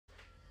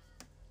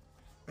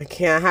I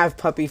can't have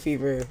puppy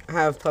fever. I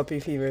have puppy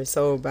fever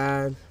so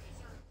bad.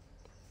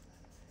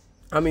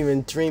 I'm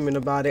even dreaming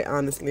about it,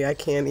 honestly. I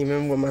can't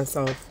even with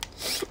myself.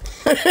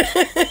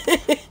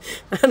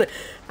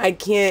 I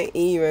can't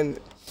even.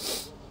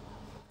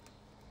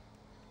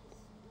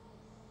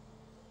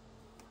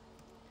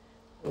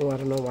 Oh, I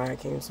don't know why I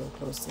came so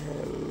close to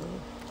him.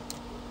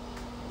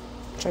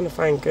 I'm trying to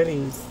find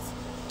goodies.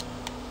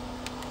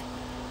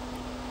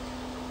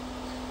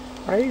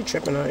 Why are you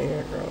tripping out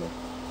here, girl?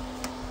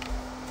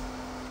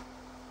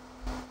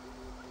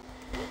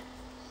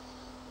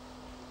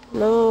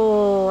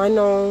 No, I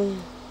know.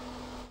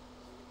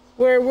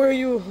 Where are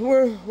you?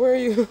 Where are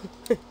you?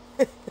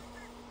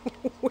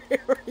 Where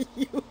are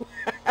you?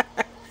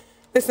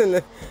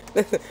 Listen,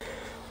 listen.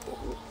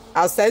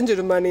 I'll send you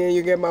the money and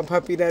you get my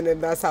puppy then,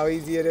 and that's how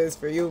easy it is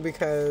for you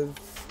because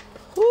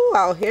who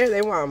out here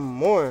they want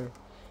more.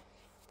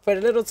 For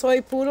the little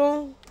toy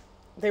poodle,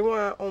 they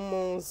want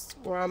almost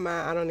where I'm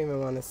at. I don't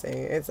even want to say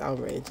it. It's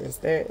outrageous.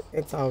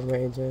 It's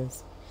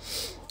outrageous.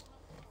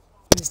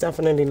 It's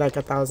definitely like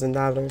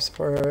 $1,000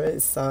 for her.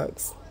 It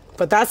sucks.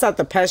 But that's at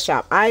the pet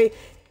shop. I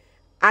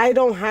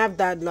don't have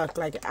that luck.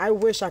 Like I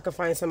wish I could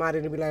find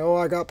somebody to be like, oh,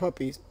 I got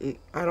puppies.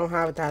 I don't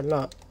have that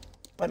luck.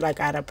 But like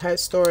at a pet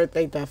store,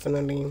 they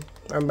definitely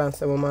are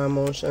messing with my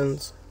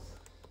emotions.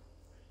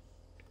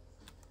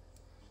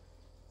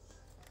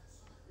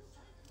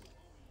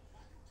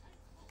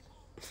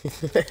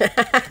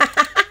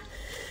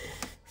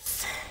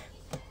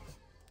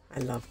 I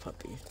love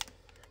puppies.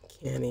 I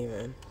can't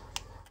even.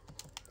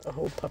 A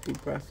whole puppy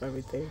breath,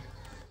 everything.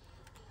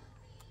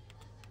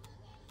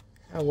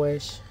 I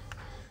wish.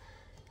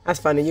 That's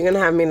funny. You're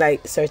gonna have me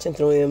like searching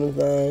through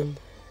Amazon.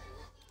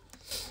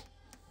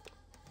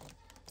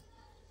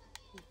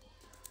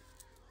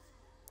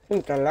 I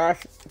think the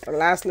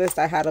last list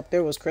I had up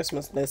there was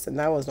Christmas list, and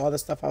that was all the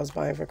stuff I was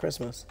buying for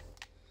Christmas.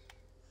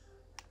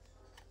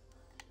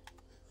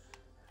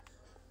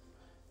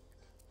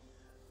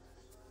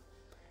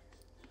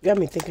 You got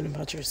me thinking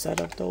about your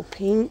setup though,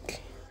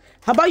 Pink.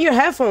 How about your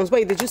headphones?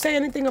 Wait, did you say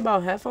anything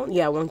about headphones?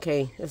 Yeah,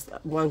 1K. It's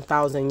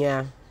 1,000,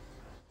 yeah.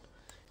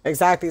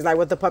 Exactly. It's like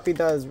what the puppy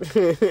does.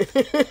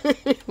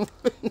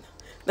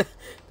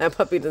 That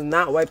puppy does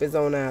not wipe his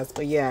own ass.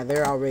 But yeah,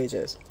 they're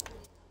outrageous.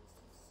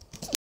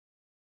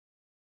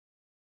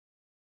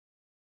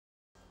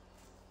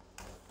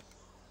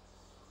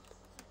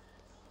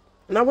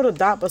 And I would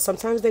adopt, but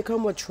sometimes they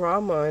come with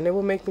trauma and it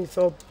will make me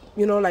feel,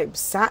 like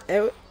sad.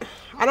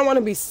 I don't want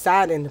to be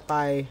saddened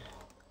by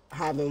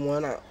having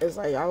one. It's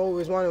like I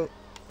always want to,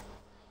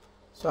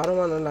 so I don't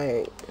want to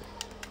like,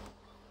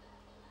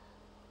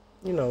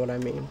 you know what I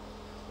mean.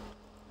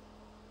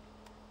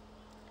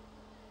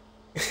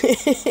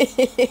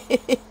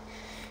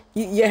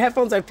 Your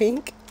headphones are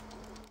pink?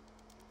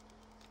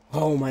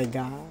 Oh my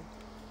God.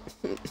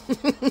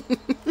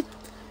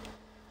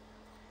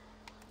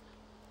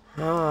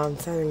 Oh, I'm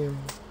telling you.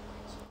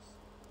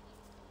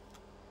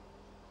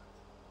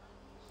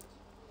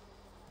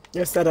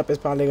 Your setup is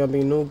probably gonna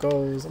be new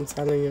goals. I'm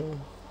telling you.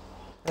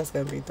 That's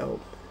gonna be dope.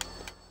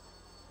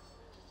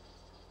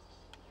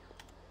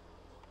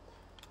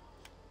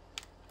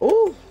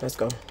 Ooh, let's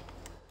go.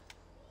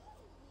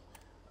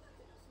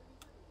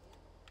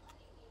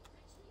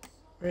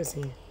 Where is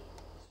he?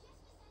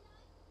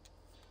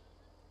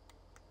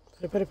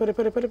 Put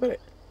it.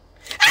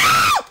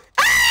 Ah!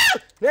 Ah!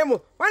 Nemo,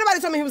 why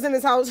nobody told me he was in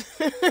this house?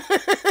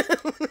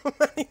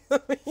 Nobody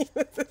told me he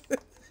was in this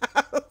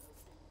house.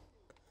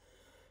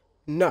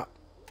 No.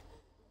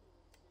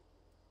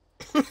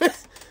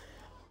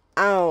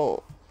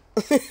 Ow.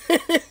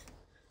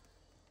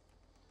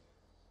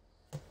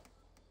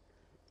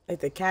 Like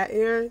the cat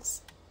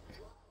ears.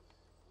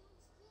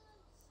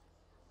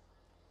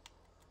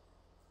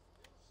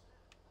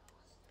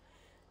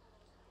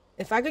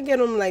 If I could get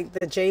them like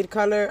the jade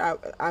color,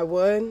 I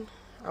would.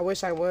 I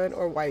wish I would,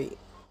 or white.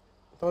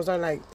 Those are like